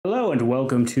Hello and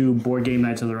welcome to Board Game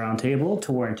Nights of the Round Table,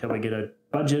 to where until we get a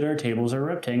budget, our tables are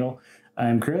rectangle.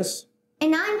 I'm Chris.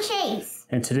 And I'm Chase.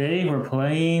 And today we're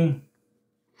playing...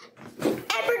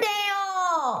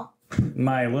 Everdell!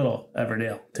 My little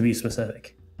Everdell, to be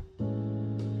specific.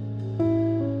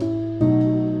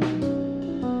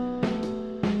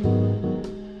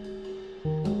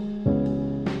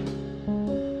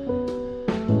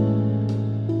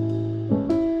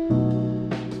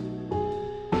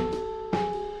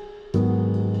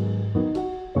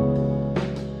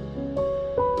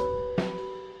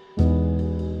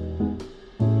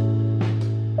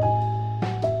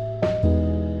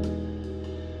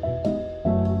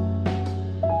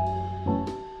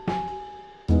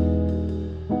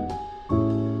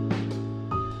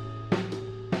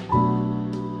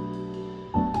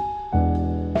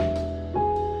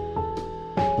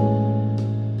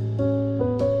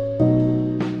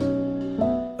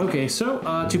 Okay, so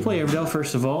to play Everdell,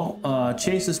 first of all,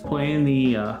 Chase is playing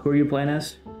the, who are you playing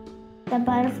as? The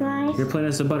butterflies? You're playing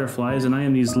as the butterflies, and I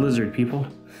am these lizard people.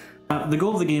 The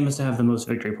goal of the game is to have the most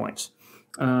victory points.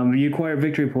 You acquire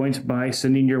victory points by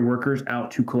sending your workers out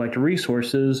to collect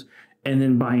resources and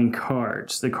then buying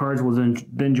cards. The cards will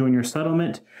then join your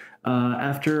settlement.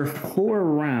 After 4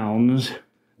 rounds,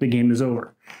 the game is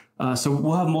over. So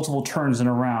we'll have multiple turns in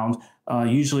a round,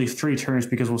 usually 3 turns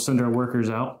because we'll send our workers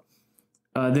out.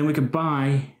 Then we could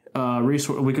buy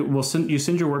resource. You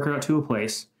send your worker out to a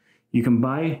place. You can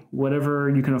buy whatever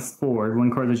you can afford,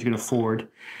 one card that you can afford,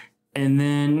 and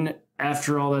then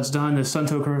after all that's done, the sun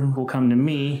token will come to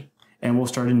me, and we'll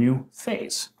start a new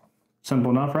phase.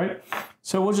 Simple enough, right?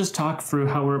 So we'll just talk through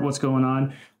what's going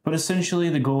on. But essentially,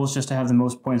 the goal is just to have the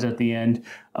most points at the end.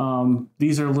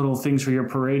 These are little things for your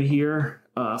parade here.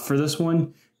 For this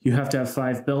one, you have to have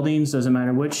 5 buildings, doesn't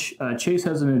matter which. Chase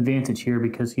has an advantage here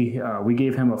because we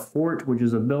gave him a fort, which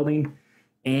is a building,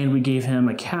 and we gave him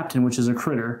a captain, which is a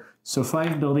critter. So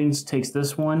 5 buildings takes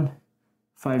this one,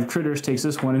 5 critters takes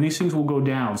this one, and these things will go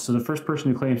down. So the first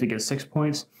person who claims it gets 6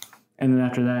 points, and then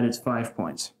after that it's 5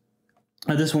 points.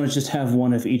 This one is just have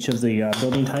one of each of the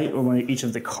building type, or one of each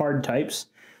of the card types.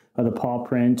 The paw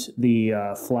print,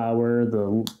 the flower,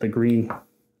 the green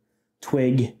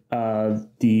twig,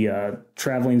 the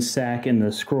traveling sack, and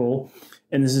the scroll.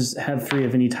 And this is have 3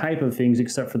 of any type of things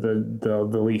except for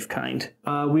the leaf kind.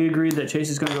 We agreed that Chase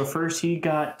is going to go first. He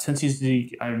got, since he's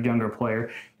the younger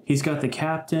player, he's got the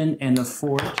captain and the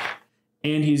fort,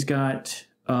 and he's got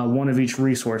one of each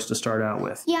resource to start out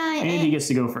with. Yeah, and he gets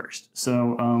to go first.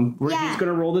 So he's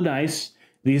going to roll the dice.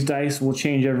 These dice will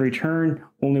change every turn.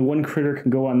 Only one critter can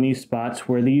go on these spots,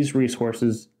 where these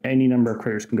resources, any number of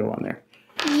critters can go on there.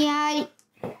 Yeah.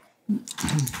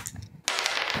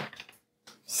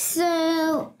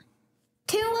 So,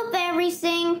 2 of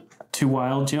everything. 2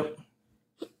 wild, yep.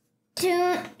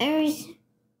 2 everything.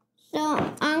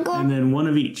 So, I'm going... And then 1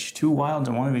 of each. 2 wild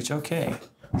and 1 of each, okay.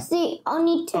 See, I'll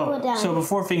need 2 of them. So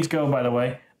before things go, by the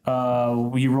way,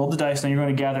 you roll the dice, now you're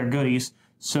going to gather goodies.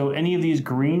 So any of these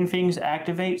green things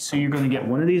activate, so you're going to get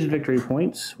 1 of these victory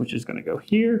points, which is going to go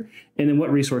here. And then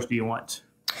what resource do you want?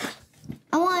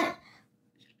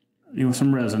 You want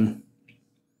some resin.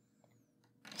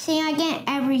 See, I get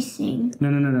everything. No.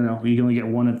 You only get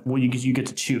 1 of, well, you get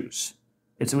to choose.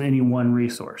 It's any 1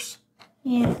 resource.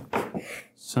 Yeah.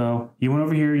 So you went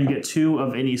over here, you get 2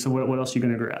 of any. So what else are you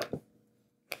going to grab?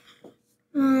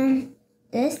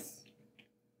 This.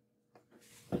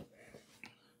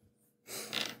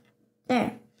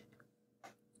 There.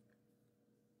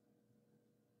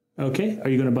 Okay, are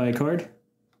you going to buy a card?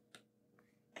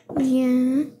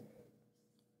 Yeah.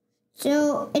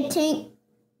 So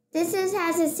this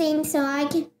has the same, so I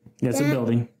can. Yeah, it's a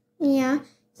building. Yeah,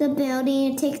 it's a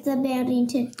building. It takes the building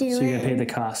to do it. So you're gonna pay the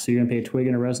cost. So you're gonna pay a twig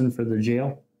and a resin for the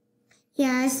jail.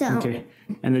 Yeah. So. Okay,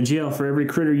 and the jail, for every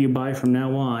critter you buy from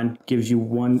now on, gives you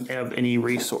 1 of any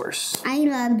resource. I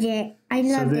loved it. I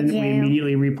loved So then the jail. we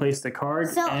immediately replace the card.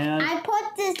 So and I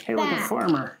put this hey, look, a back.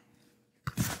 farmer.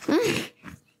 He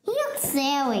looks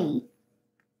silly.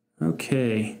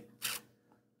 Okay.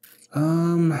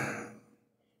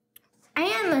 I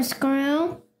am a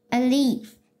squirrel. A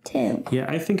leaf too. Yeah,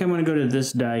 I think I'm gonna go to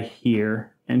this die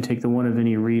here and take the 1 of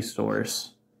any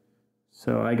resource.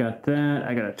 So I got that,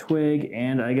 I got a twig,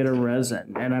 and I get a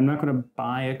resin. And I'm not gonna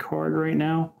buy a card right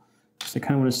now, because I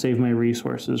kind of want to save my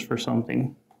resources for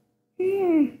something.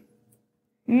 Okay.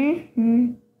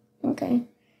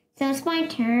 So it's my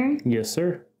turn. Yes,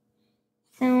 sir.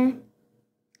 So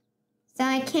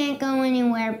I can't go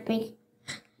anywhere big.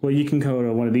 Well, you can go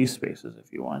to one of these spaces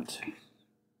if you want.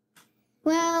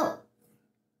 Well,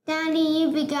 Daddy,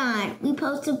 you be gone. We're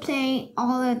supposed to play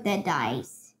all of the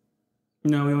dice.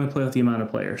 No, we only play with the amount of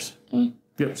players. Okay.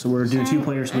 Yep, so we're doing 2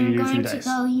 players, so we do 2 dice. I'm going to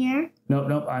go here.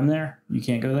 Nope, I'm there. You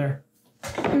can't go there.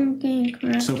 Okay,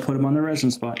 correct. So put them on the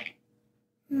resin spot.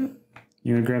 You're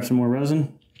going to grab some more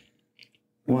resin?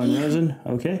 1 resin,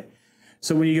 okay.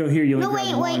 So when you go here, you only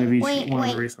grab one of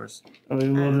the resources. Oh,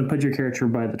 well, then put your character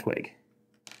by the twig.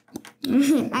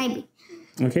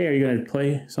 Okay, are you going to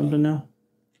play something now?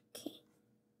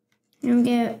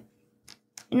 Okay.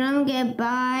 I'm gonna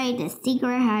buy the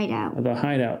secret hideout. The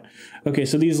hideout. Okay,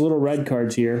 so these little red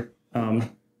cards here. Gonna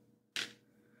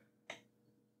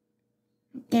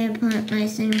put my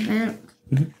same back.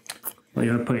 Well,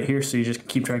 you want to put it here so you just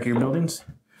keep track of your buildings.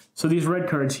 So these red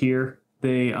cards here,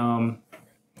 they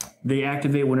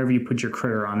activate whenever you put your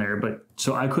critter on there. But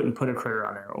so I couldn't put a critter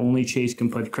on there. Only Chase can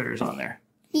put critters on there.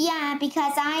 Yeah,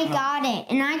 because I got it,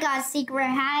 and I got a secret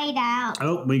hideout.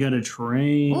 Oh, we got a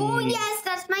train. Oh yes,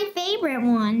 that's my favorite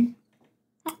one.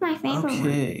 That's my favorite one.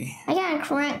 Okay. I got a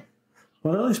train.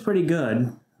 Well, that looks pretty good.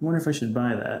 I wonder if I should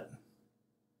buy that.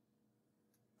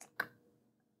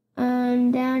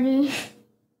 Daddy.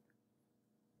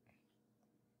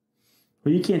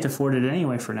 Well, you can't afford it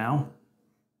anyway for now.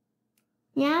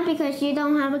 Yeah, because you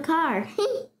don't have a car.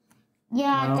 You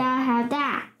have to have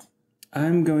that.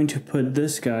 I'm going to put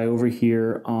this guy over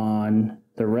here on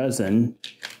the resin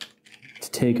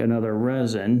to take another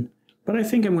resin. But I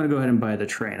think I'm going to go ahead and buy the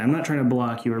train. I'm not trying to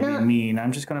block you or be mean.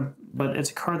 I'm just going to... But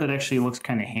it's a card that actually looks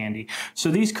kind of handy.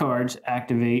 So these cards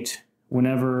activate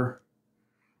whenever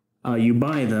you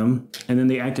buy them. And then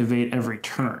they activate every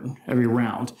turn, every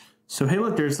round. So hey,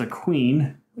 look, there's the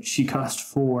queen. She cost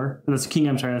 4. That's the king.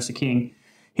 I'm sorry, that's the king.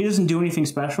 He doesn't do anything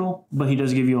special, but he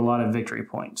does give you a lot of victory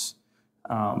points.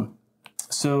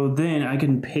 So then I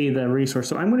can pay the resource.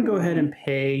 So I'm going to go ahead and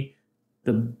pay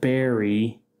the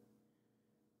berry.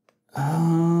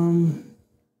 You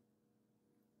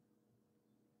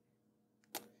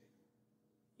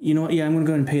know what? Yeah, I'm going to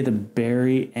go ahead and pay the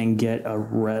berry and get a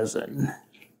resin.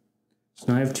 So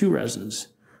now I have 2 resins.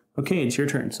 Okay, it's your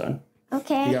turn, son.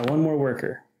 Okay. You got 1 more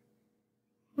worker.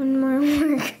 1 more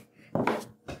work.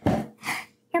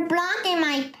 You're blocking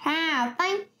my path.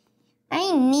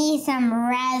 I need some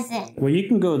resin. Well, you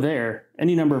can go there.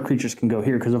 Any number of creatures can go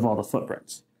here because of all the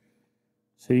footprints.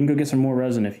 So you can go get some more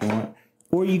resin if you want.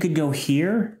 Or you could go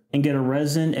here and get a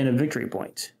resin and a victory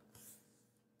point.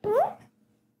 But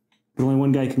only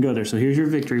 1 guy can go there. So here's your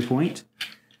victory point.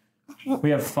 We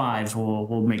have 5s.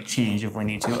 We'll make change if we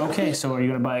need to. Okay, so are you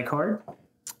going to buy a card?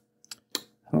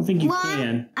 I don't think you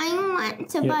can. I want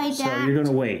to buy that. So you're going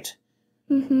to wait.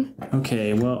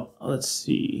 Okay, well, let's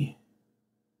see.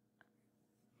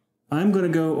 I'm going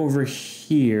to go over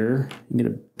here and get a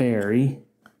berry.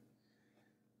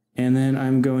 And then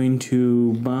I'm going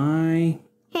to buy...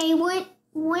 Hey, when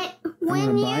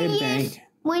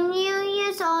you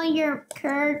use all your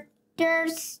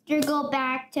characters, you go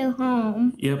back to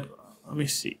home. Yep. Let me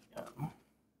see.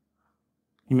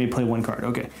 You may play 1 card.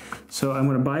 Okay. So I'm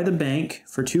going to buy the bank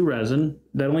for 2 resin.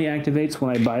 That only activates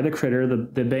when I buy the critter.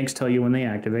 The banks tell you when they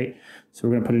activate. So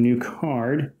we're going to put a new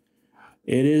card.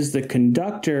 It is the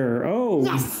conductor. Oh.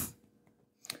 Yes.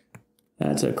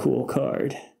 That's a cool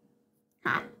card.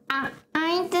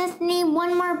 I just need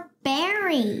 1 more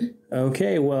berry.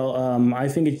 Okay. Well, I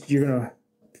think you're going to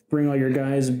bring all your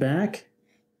guys back.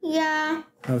 Yeah.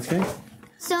 Okay.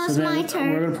 So it's my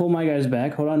turn. We're going to pull my guys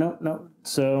back. Hold on. No.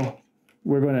 So...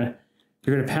 you're gonna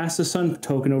pass the sun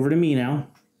token over to me now.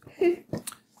 Here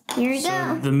we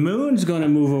go. The moon's gonna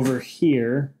move over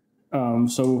here.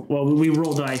 We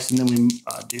roll dice and then we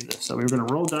do this. So we're gonna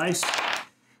roll dice.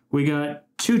 We got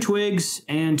 2 twigs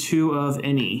and 2 of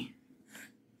any.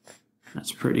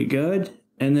 That's pretty good.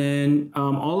 And then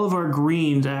all of our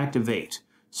greens activate.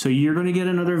 So you're gonna get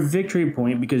another victory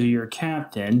point because you're a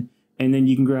captain, and then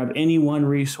you can grab any 1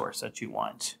 resource that you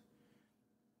want.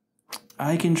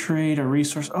 I can trade a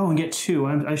resource. Oh, and get 2.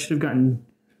 I should have gotten...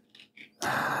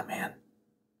 man.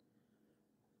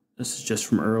 This is just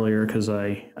from earlier because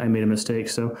I made a mistake.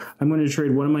 So I'm going to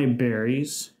trade 1 of my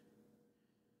berries.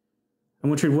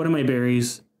 I'm going to trade 1 of my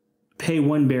berries, pay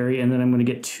 1 berry, and then I'm going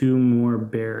to get 2 more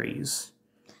berries.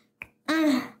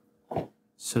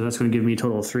 So that's going to give me a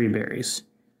total of 3 berries.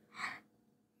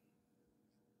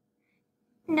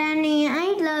 Danny,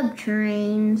 I love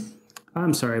trains.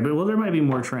 I'm sorry, but there might be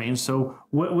more trains. So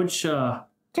which There's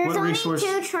what only resource?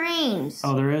 2 trains.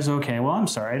 Oh, there is? Okay. Well, I'm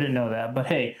sorry. I didn't know that. But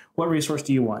hey, what resource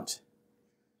do you want?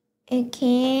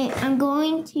 Okay, I'm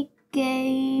going to go...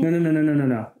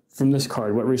 No. From this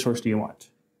card, what resource do you want?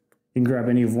 You can grab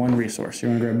any of 1 resource. You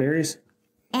want to grab berries?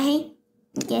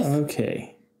 Yes.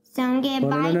 Okay. So I'm going to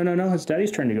buy... No. It's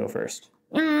Daddy's turn to go first.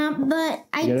 But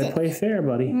I... You gotta play fair,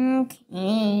 buddy.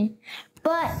 Okay.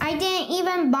 But I didn't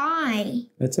even buy.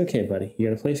 That's okay, buddy. You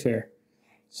got to play fair.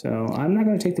 So I'm not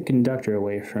going to take the conductor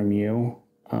away from you.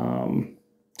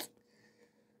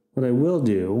 What I will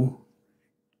do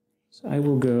is I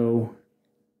will go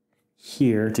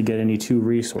here to get any 2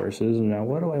 resources. Now,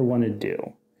 what do I want to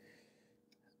do?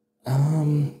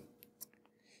 You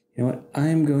know what?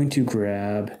 I'm going to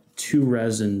grab 2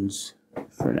 resins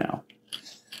for now.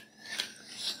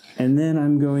 And then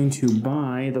I'm going to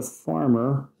buy the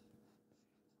farmer.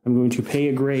 I'm going to pay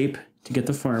a grape to get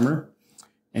the farmer.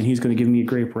 And he's going to give me a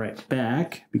grape right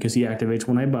back because he activates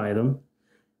when I buy them.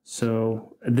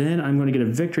 So then I'm going to get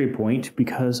a victory point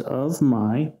because of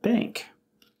my bank.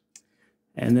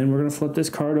 And then we're going to flip this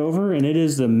card over, and it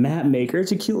is the map maker.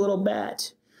 It's a cute little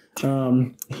bat.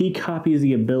 He copies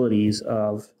the abilities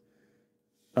of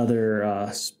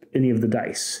other any of the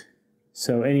dice.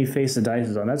 So any face the dice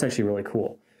is on. That's actually really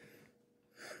cool.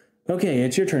 Okay,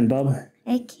 it's your turn, bub.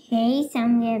 Okay, so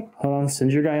I'm gonna... Hold on,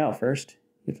 send your guy out first.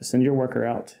 You have to send your worker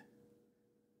out.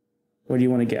 What do you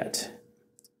want to get? Do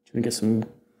you want to get some...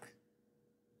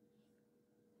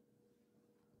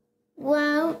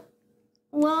 Well,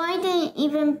 I didn't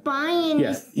even buy anything.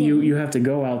 Yes, you have to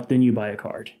go out, then you buy a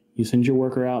card. You send your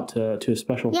worker out to a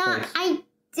special place. Yeah, I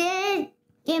did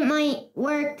get my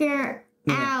worker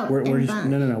out. No. Where are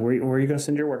you going to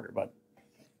send your worker, bud?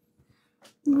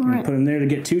 You're Right. put him there to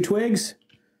get 2 twigs?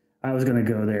 I was going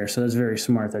to go there, so that's very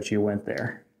smart that you went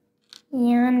there.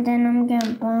 Yeah, and then I'm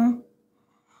gonna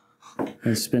buy...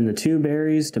 And spend the 2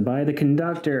 berries to buy the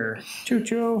conductor.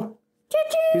 Choo-choo.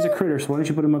 Choo-choo. He's a critter, so why don't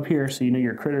you put him up here so you know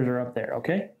your critters are up there,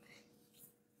 okay?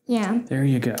 Yeah. There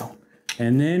you go.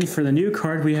 And then for the new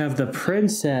card, we have the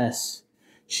princess.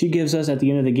 She gives us, at the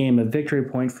end of the game, a victory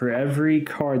point for every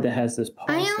card that has this paw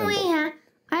symbol.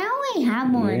 I only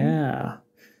have one. Yeah.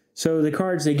 So the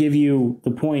cards, they give you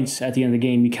the points at the end of the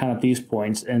game. You count up these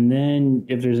points. And then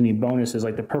if there's any bonuses,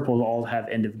 like the purples all have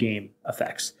end of game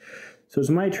effects. So it's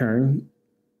my turn.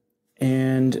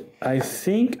 And I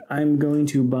think I'm going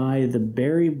to buy the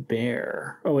Berry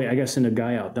Bear. Oh, wait, I got to send a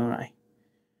guy out, don't I?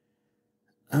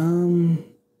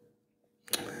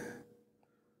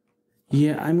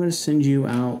 Yeah, I'm going to send you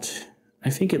out. I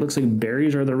think it looks like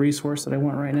berries are the resource that I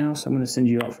want right now. So I'm going to send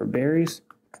you out for berries.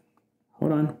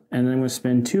 Hold on. And then I'm going to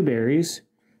spend 2 berries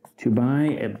to buy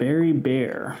a Berry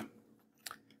Bear,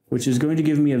 which is going to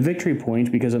give me a victory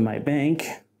point because of my bank.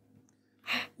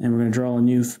 And we're going to draw a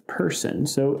new person.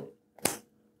 So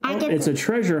it's a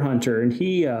treasure hunter, and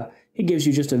he gives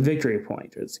you just a victory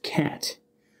point. It's a cat.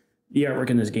 The artwork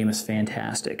in this game is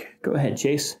fantastic. Go ahead,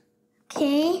 Chase.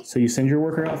 Okay. So you send your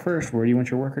worker out first. Where do you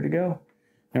want your worker to go?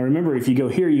 Now remember, if you go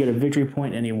here, you get a victory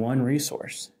point and any 1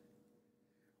 resource.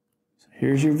 So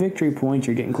here's your victory point.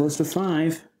 You're getting close to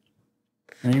 5.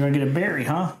 And you're going to get a berry,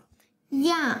 huh?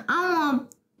 Yeah, I want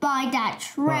to buy that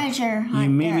treasure hunter. You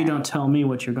maybe don't tell me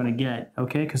what you're going to get,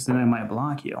 okay? Because then I might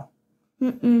block you.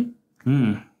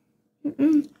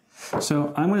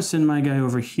 So I'm going to send my guy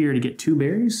over here to get 2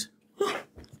 berries.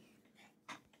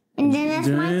 And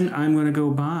then I'm going to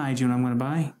go buy. Do you know what I'm going to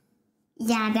buy?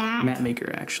 Yeah, that. Map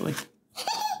Maker, actually.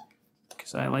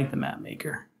 Because I like the Map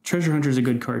Maker. Treasure Hunter is a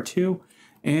good card, too.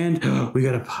 And we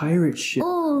got a pirate ship.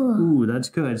 Ooh, that's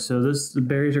good. So the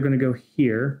berries are going to go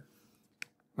here.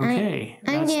 Okay,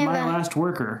 that's my last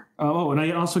worker. Oh, and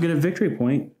I also get a victory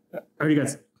point. I already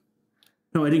got...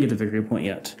 No, I didn't get the victory point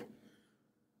yet.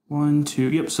 1,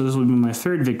 2... Yep, so this will be my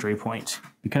 3rd victory point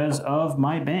because of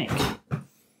my bank.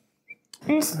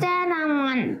 Instead, I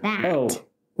want that. Oh,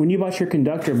 when you bought your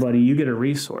conductor, buddy, you get a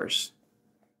resource.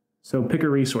 So pick a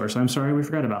resource. I'm sorry, we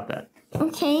forgot about that.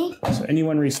 Okay. So any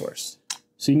 1 resource.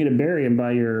 So you can get a berry and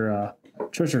buy your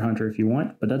treasure hunter if you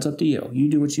want, but that's up to you. You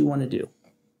do what you want to do.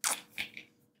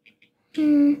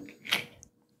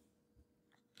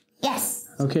 Yes.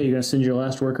 Okay, you're going to send your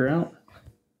last worker out?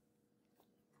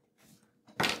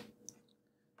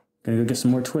 Gonna go get some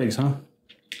more twigs, huh?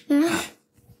 Yeah.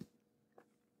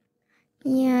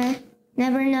 Yeah.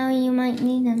 Never know, you might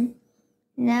need them.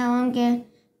 Now I'm good.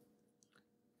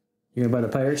 You're gonna buy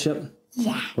the pirate ship?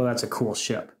 Yeah. Well, that's a cool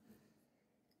ship.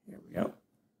 Here we go.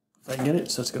 If I can get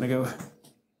it, so it's gonna go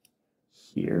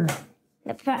here.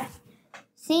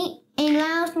 See, it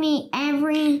allows me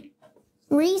every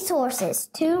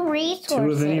resources. 2 resources.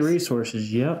 2 of any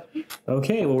resources, yep.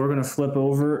 Okay, well, we're gonna flip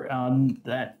over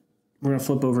that. We're gonna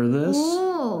flip over this.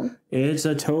 Ooh. It's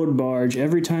a toad barge.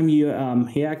 Every time you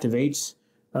he activates,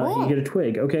 you get a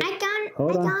twig. Okay. I got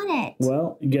it.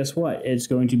 Well, guess what? It's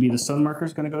going to be the sun marker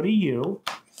is going to go to you.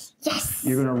 Yes.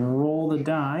 You're going to roll the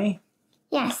die.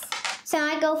 Yes. So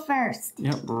I go first.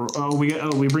 Yep. Oh,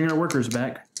 we bring our workers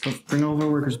back. Bring all of our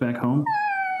workers back home.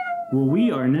 Well, we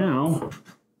are now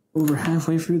over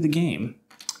halfway through the game.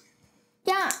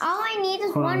 Yeah, all I need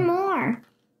is Hold one on. more.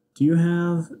 Do you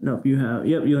have... No, you have...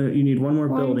 Yep, you need one more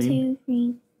building. 1, 2,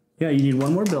 3. Yeah, you need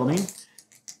one more building.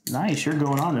 Nice, you're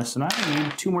going on this. And I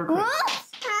need 2 more clicks.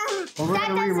 Whoops! Well, we're That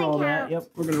going to re-roll doesn't that. count. Yep,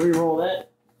 we're going to re-roll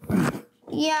that.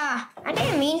 Yeah, I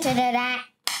didn't mean to do that.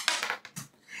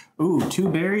 Ooh, 2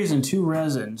 berries and 2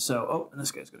 resin. So, oh, and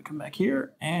this guy's going to come back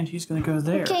here, and he's going to go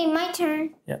there. Okay, my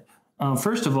turn. Yep.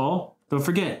 First of all, don't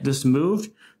forget, this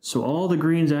moved, so all the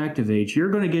greens activate. You're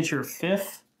going to get your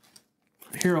 5th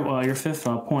hero, your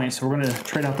 5th point. So we're going to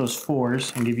trade out those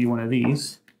 4s and give you one of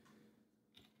these.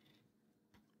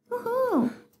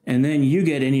 Woohoo! And then you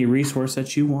get any resource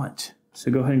that you want.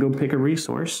 So go ahead and go pick a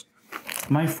resource.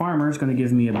 My farmer is going to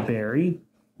give me a berry.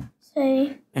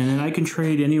 See. And then I can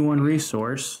trade any one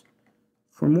resource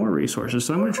for more resources.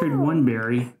 So I'm going to trade 1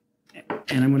 berry,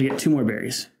 and I'm going to get 2 more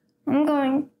berries. I'm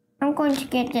going to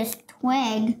get this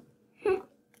twig.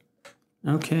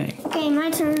 Okay. Okay,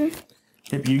 my turn.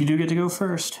 Yep, you do get to go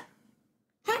first.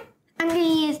 I'm going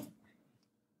to use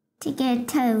to get a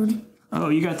toad. Oh,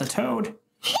 you got the toad.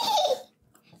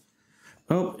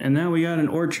 Oh, and now we got an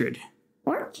orchard.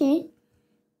 Orchid?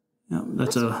 Yep,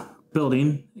 that's a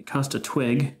building. It costs a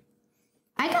twig.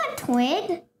 I got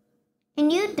twig,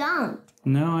 and you don't.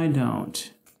 No, I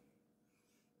don't.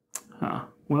 Huh.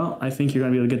 Well, I think you're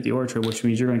going to be able to get the orchard, which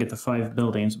means you're going to get the 5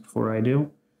 buildings before I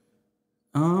do.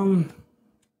 But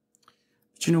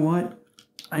you know what?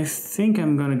 I think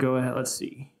I'm going to go ahead. Let's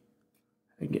see.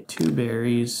 I can get 2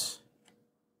 berries.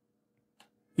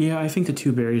 Yeah, I think the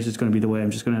 2 berries is going to be the way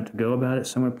I'm just going to have to go about it.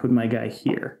 So I'm going to put my guy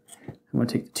here. I'm going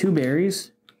to take the 2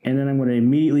 berries, and then I'm going to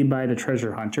immediately buy the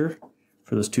treasure hunter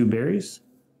for those 2 berries.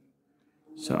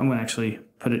 So I'm going to actually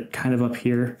put it kind of up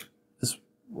here. This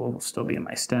will still be in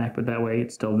my stack, but that way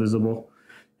it's still visible.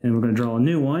 And we're going to draw a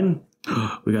new one.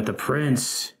 We got the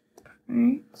prince.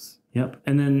 Prince. Yep.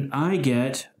 And then I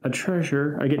get a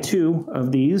treasure. I get 2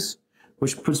 of these,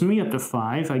 which puts me up to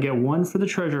 5. I get 1 for the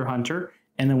treasure hunter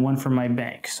and then 1 for my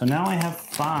bank. So now I have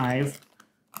 5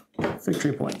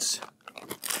 victory points.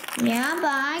 Yeah, but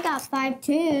I got 5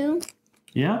 too.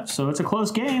 Yeah, so it's a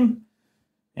close game.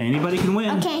 Anybody can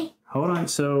win. Okay. Hold on.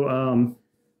 So,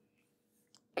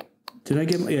 did I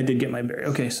get my... Yeah, I did get my berry.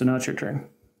 Okay, so now it's your turn.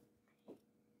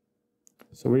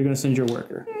 So where are you going to send your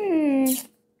worker?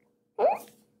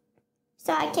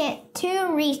 So I get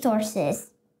 2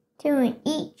 resources. 2 in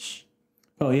each.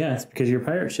 Oh, yeah, it's because you're a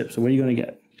pirate ship. So what are you going to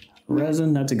get?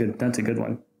 Resin? That's a good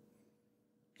one.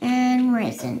 And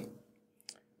resin.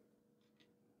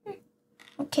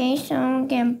 Okay, so I'm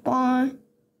getting bond.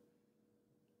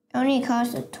 Only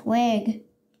costs a twig.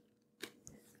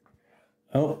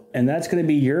 Oh, and that's going to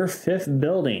be your 5th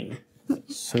building.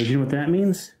 So do you know what that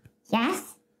means?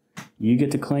 Yes. You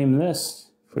get to claim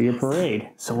this for your parade.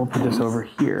 So we'll put this over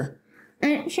here.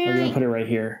 I'm sure Or you want to put it right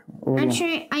here? Or I'm sure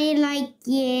I like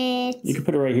it. You can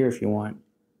put it right here if you want.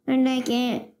 I like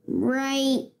it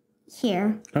right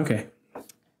here. Okay.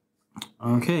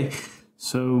 Okay.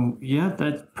 So, yeah,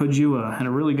 that put you in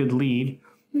a really good lead.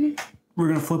 We're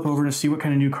going to flip over to see what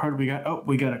kind of new card we got. Oh,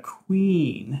 we got a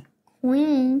queen.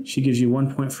 Queen. She gives you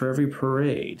 1 point for every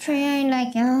parade. Sure, I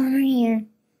like it over here.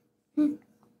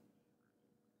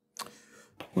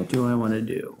 What do I want to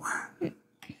do?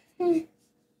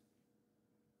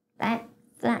 That.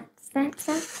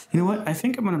 You know what? I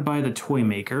think I'm going to buy the toy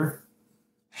maker.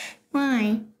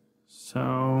 Why?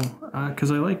 So,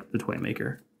 because I like the toy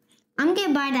maker. I'm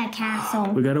gonna buy that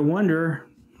castle. We got a wonder.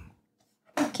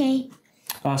 Okay.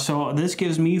 So this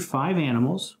gives me 5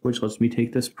 animals, which lets me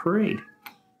take this parade.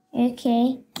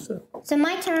 Okay. So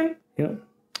my turn. Yep.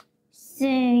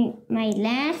 So my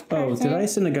last person. Oh, did I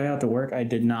send the guy out to work? I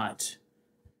did not.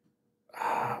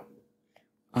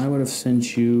 I would have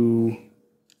sent you...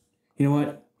 You know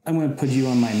what? I'm going to put you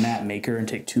on my map maker and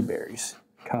take 2 berries.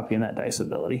 Copying that dice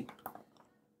ability.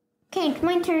 Okay, it's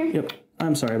my turn. Yep.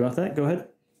 I'm sorry about that. Go ahead.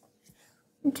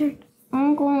 My turn.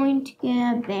 I'm going to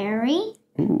get a berry.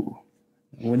 Ooh.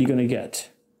 What are you going to get?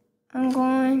 I'm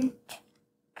going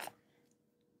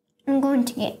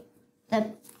to get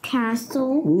the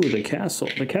castle. Ooh, the castle.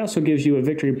 The castle gives you a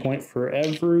victory point for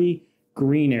every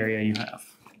green area you have.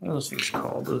 What are those things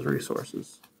called? Those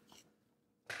resources.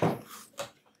 I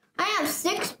have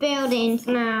 6 buildings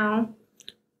now.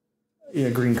 Yeah,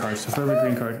 green cards. So for every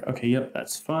green card. Okay, yep,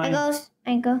 that's fine.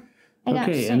 I got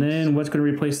Okay, 6. and then what's going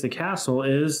to replace the castle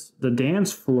is the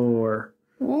dance floor.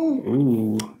 Ooh.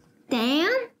 Ooh.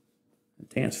 Damn.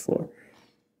 Dance floor.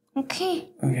 Okay.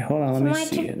 Okay, hold on. Let me my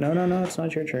see turn. it. No, it's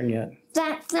not your turn yet.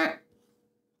 That.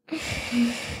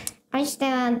 I still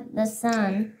have the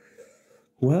sun.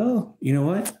 Well, you know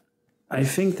what? I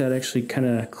think that actually kind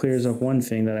of clears up one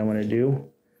thing that I want to do.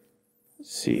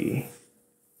 Let's see.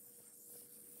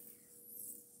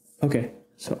 Okay,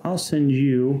 so I'll send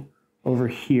you over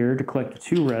here to collect the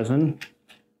 2 resin.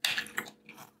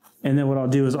 And then what I'll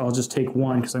do is I'll just take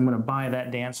 1 because I'm going to buy that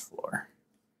dance floor.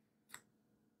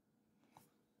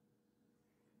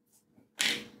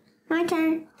 My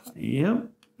turn. Yep.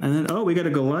 And then, oh, we got a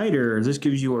glider. This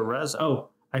gives you a res.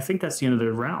 Oh, I think that's the end of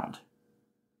the round.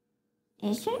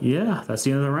 Is it? Yeah, that's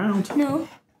the end of the round. No.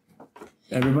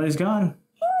 Everybody's gone.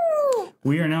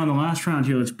 We are now in the last round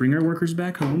here. Let's bring our workers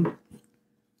back home.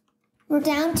 We're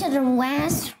down to the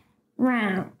last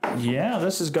round. Yeah,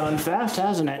 this has gone fast,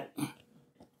 hasn't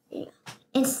it?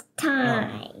 It's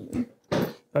time.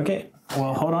 Okay,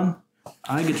 well, hold on.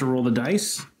 I get to roll the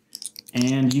dice.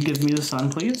 And you give me the sun,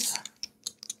 please.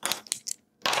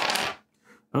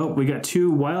 Oh, we got 2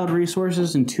 wild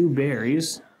resources and 2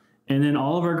 berries. And then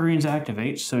all of our greens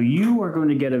activate. So you are going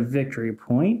to get a victory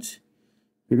point.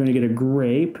 You're going to get a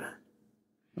grape,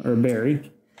 or a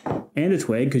berry, and a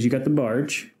twig, because you got the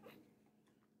barge.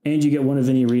 And you get 1 of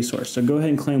any resource. So go ahead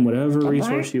and claim whatever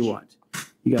resource you want.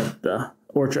 You got the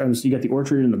orchard. You got the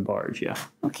orchard and the barge. Yeah.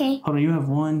 Okay. Hold on. You have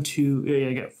 1, 2.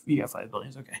 Yeah, you got 5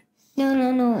 buildings. Okay.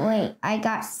 No. Wait. I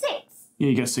got 6. Yeah,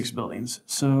 you got 6 buildings.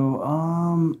 So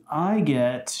I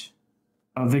get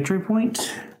a victory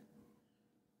point.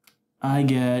 I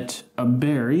get a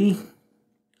berry,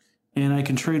 and I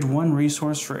can trade 1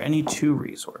 resource for any 2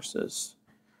 resources.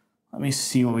 Let me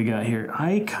see what we got here.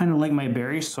 I kind of like my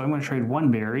berries, so I'm going to trade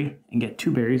 1 berry and get 2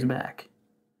 berries back.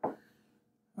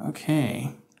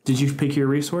 Okay. Did you pick your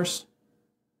resource?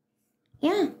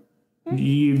 Yeah.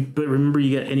 But remember, you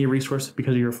get any resource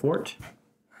because of your fort?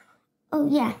 Oh,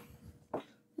 yeah.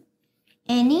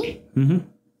 Any? Mm-hmm.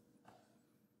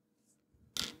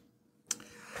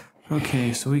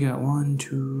 Okay, so we got 1,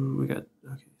 2,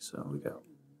 so we got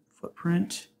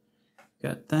footprint,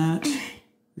 got that,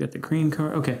 we got the green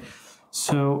card. Okay,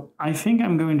 so I think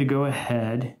I'm going to go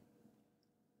ahead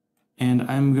and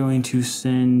I'm going to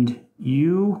send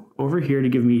you over here to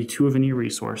give me 2 of any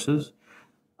resources.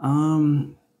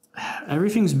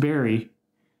 Everything's berry,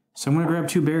 so I'm going to grab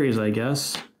 2 berries, I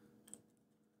guess.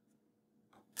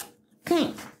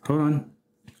 Okay. Hold on.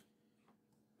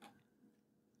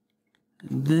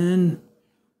 And then,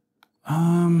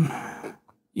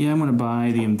 yeah, I'm going to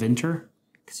buy the inventor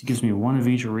because he gives me 1 of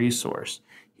each resource.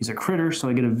 He's a critter, so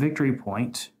I get a victory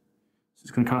point. So it's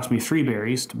going to cost me 3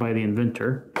 berries to buy the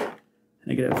inventor.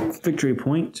 And I get a victory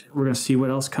point. We're going to see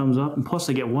what else comes up. And plus,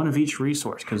 I get 1 of each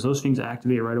resource because those things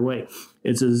activate right away.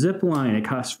 It's a zip line. It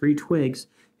costs 3 twigs.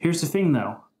 Here's the thing,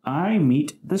 though. I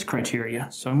meet this criteria,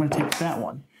 so I'm going to take that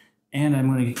one. And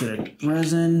I'm going to get a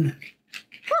resin.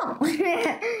 Oh.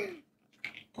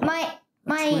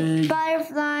 My twig.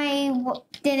 butterfly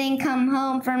didn't come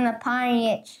home from the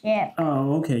pirate ship.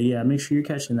 Oh, okay. Yeah, make sure you're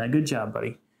catching that. Good job,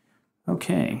 buddy.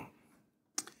 Okay.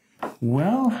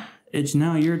 Well, it's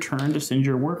now your turn to send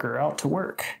your worker out to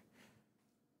work.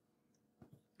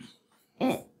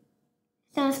 So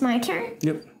it's my turn?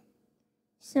 Yep.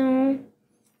 So,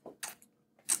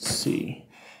 Let's see.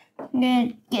 I'm going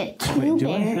to get 2 Wait, do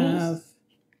berries. I have...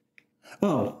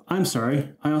 Oh, I'm sorry.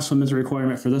 I also missed a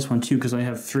requirement for this one, too, because I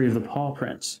have 3 of the paw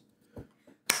prints.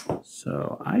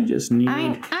 So I just need...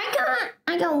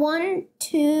 I got 1,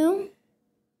 2.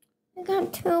 I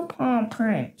got 2 paw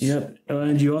prints. Yep.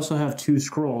 And you also have 2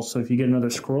 scrolls. So if you get another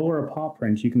scroll or a paw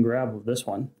print, you can grab this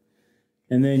one.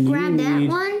 And then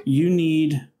you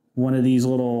need one of these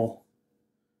little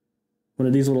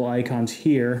icons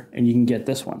here, and you can get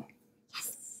this one.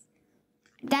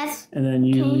 And then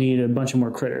you need a bunch of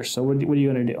more critters. So what are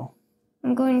you going to do?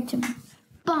 I'm going to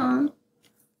bomb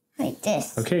like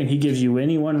this. Okay, and he gives you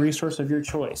any 1 resource of your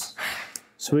choice.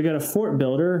 So we got a fort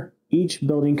builder. Each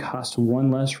building costs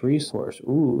 1 less resource.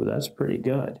 Ooh, that's pretty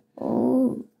good.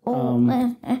 Oh.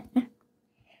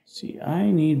 See,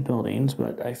 I need buildings,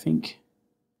 but I think...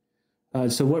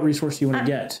 so what resource do you want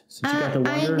to get? Since you got the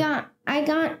wonder? I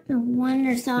got the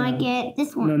wonder, so I get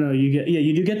this one. No,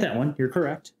 you do get that one. You're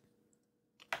correct.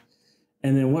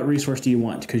 And then what resource do you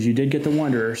want? Because you did get the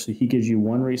wanderer, so he gives you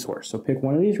 1 resource. So pick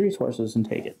 1 of these resources and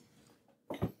take it.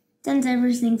 Since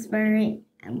everything's berry,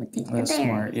 I would take the berry. That's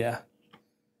smart, yeah.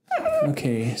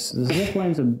 Okay, so the zip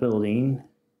line's a building.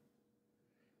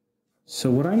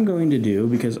 So what I'm going to do,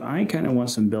 because I kind of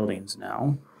want some buildings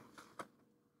now,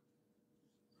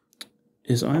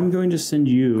 is I'm going to send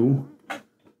you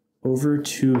over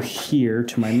to here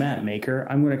to my map maker.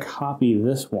 I'm going to copy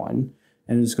this one,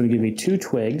 and it's going to give me 2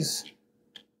 twigs.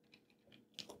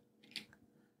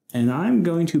 And I'm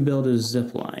going to build a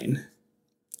zip line.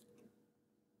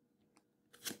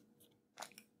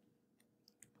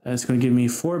 That's going to give me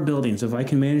 4 buildings. If I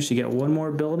can manage to get one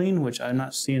more building, which I'm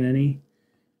not seeing any,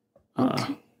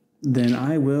 then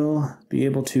I will be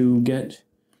able to get...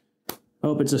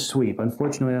 Oh, it's a sweep.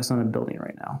 Unfortunately, that's not a building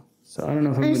right now. So I don't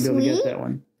know if I'm going to be able to get that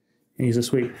one. And he's a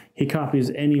sweep. He copies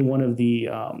any one of the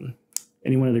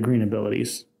green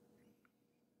abilities.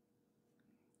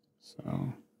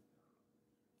 So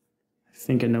I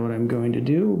think I know what I'm going to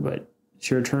do, but it's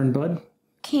your turn, bud.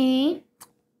 Okay.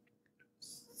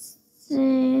 So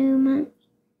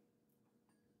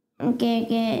I'm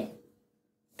gonna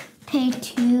take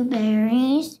 2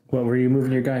 berries. Well, were you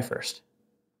moving your guy first?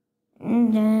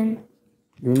 And then...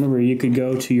 Remember, you could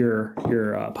go to your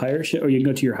pirate ship, or you can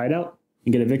go to your hideout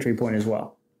and get a victory point as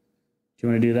well. Do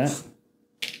you want to do that?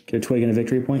 Get a twig and a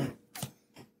victory point?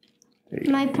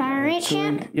 My pirate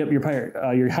ship? Yep,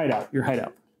 your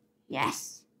hideout.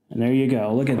 Yes. And there you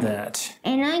go. Look at that.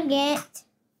 And I get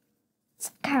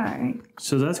card.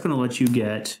 So that's going to let you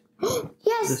get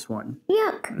yes. this one.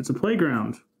 Look. It's a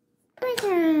playground.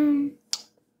 Playground.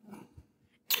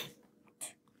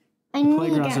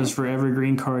 Playground says for every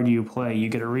green card you play, you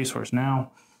get a resource.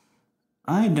 Now,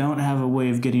 I don't have a way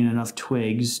of getting enough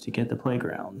twigs to get the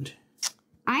playground.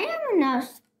 I have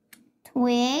enough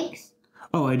twigs.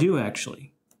 Oh, I do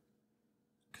actually.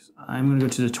 I'm going to go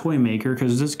to the toy maker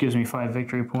because this gives me 5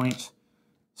 victory points.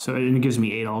 So it gives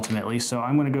me 8 ultimately. So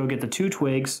I'm going to go get the 2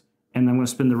 twigs, and I'm going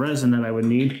to spend the resin that I would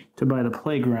need to buy the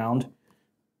playground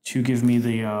to give me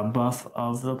the buff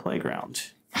of the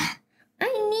playground. I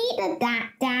needed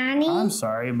that, Daddy. I'm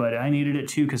sorry, but I needed it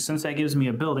too because since that gives me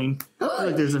a building,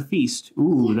 look, there's a feast.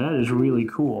 Ooh, that is really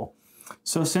cool.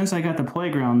 So since I got the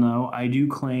playground, though, I do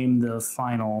claim the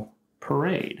final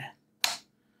parade.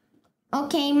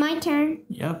 Okay, my turn.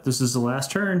 Yep, this is the last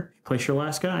turn. Place your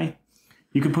last guy.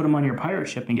 You can put him on your pirate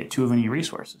ship and get 2 of any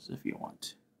resources if you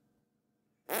want.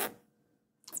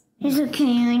 It's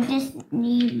okay, I just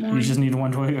need one. You just need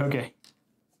 1 twig? Okay.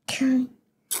 Okay.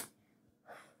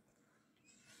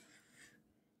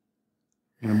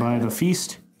 You're going to buy the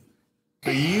feast.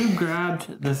 So you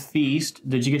grabbed the feast.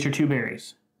 Did you get your 2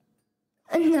 berries?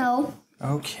 No.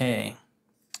 Okay.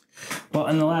 Well,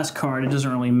 in the last card, it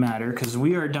doesn't really matter because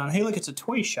we are down. Hey, look, it's a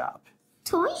toy shop.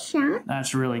 Toy shop?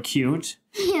 That's really cute.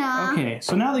 Yeah. Okay,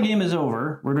 so now the game is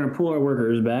over. We're going to pull our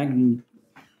workers back and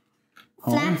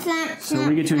home. So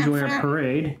we get to enjoy our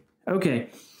parade. Okay,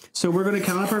 so we're going to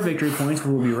count up our victory points.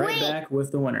 We'll be right back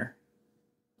with the winner.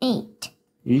 8.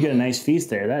 You get a nice feast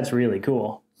there. That's really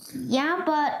cool. Yeah,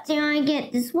 but did I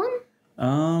get this one?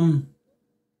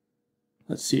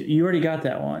 Let's see. You already got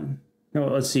that one. No,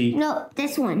 let's see. No,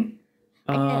 this one.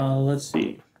 Let's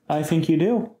see. I think you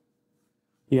do.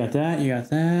 You got that. You got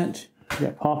that. You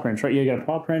got paw prints, right? You got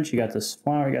paw prints. You got this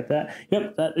flower. You got that.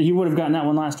 Yep, you would have gotten that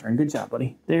one last turn. Good job,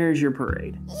 buddy. There's your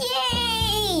parade.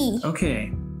 Yay!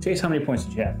 Okay. Chase, how many points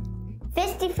did you have?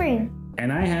 53.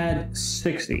 And I had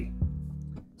 60.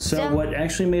 So what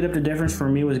actually made up the difference for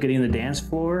me was getting the dance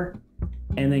floor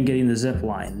and then getting the zip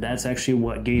line. That's actually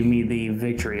what gave me the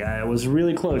victory. I was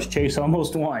really close. Chase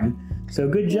almost won. So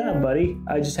good job, buddy.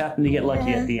 I just happened to get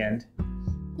lucky at the end.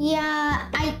 Yeah,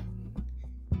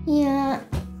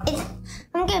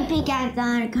 I'm gonna pick out the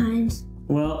other cards.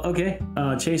 Well, okay.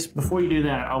 Chase, before you do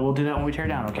that, we'll do that when we tear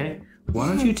down, okay? Why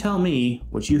don't you tell me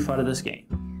what you thought of this game?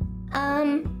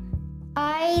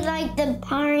 I like the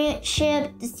pirate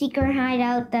ship, the secret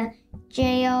hideout, the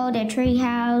jail, the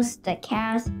treehouse, the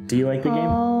castle. Do you like the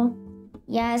game?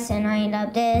 Yes, and I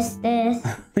love this, yeah.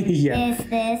 this.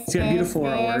 It's got beautiful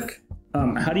artwork.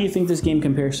 How do you think this game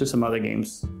compares to some other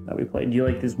games that we played? Do you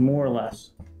like this more or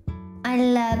less? I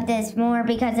love this more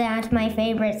because it has my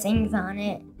favorite things on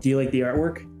it. Do you like the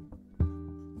artwork?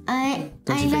 Don't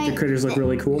you think the critters look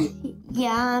really cool?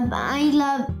 Yeah, but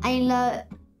I love.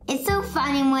 It's so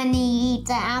funny when he eats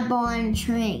an apple on a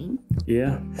tree.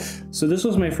 Yeah. So this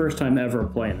was my first time ever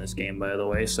playing this game, by the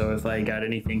way. So if I got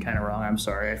anything kind of wrong, I'm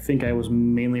sorry. I think I was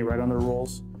mainly right on the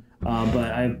rules.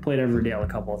 But I've played Everdell a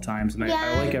couple of times, and I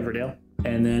like Everdell.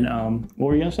 And then, what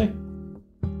were you going to say?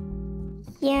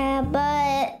 Yeah,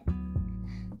 but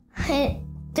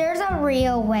there's a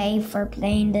real way for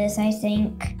playing this, I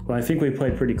think. Well, I think we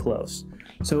played pretty close.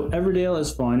 So Everdell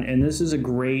is fun, and this is a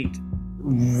great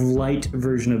light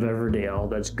version of Everdell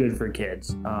that's good for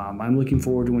kids. I'm looking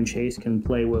forward to when Chase can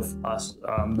play with us,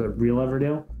 the real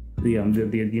Everdell, the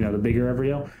bigger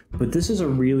Everdell. But this is a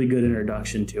really good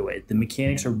introduction to it. The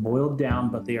mechanics are boiled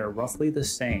down, but they are roughly the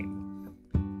same.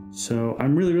 So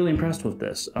I'm really, really impressed with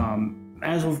this.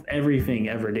 As with everything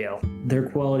Everdell, their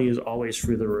quality is always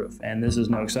through the roof, and this is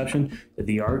no exception.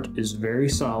 The art is very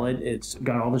solid. It's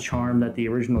got all the charm that the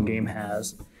original game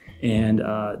has, and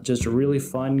just a really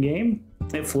fun game.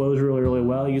 It flows really, really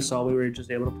well. You saw we were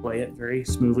just able to play it very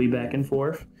smoothly back and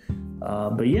forth.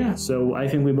 But yeah, so I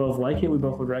think we both like it. We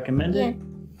both would recommend it.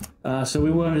 So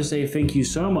we wanted to say thank you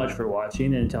so much for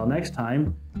watching. And until next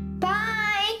time,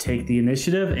 Bye. take the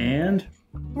initiative and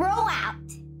Roll out.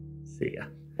 see ya.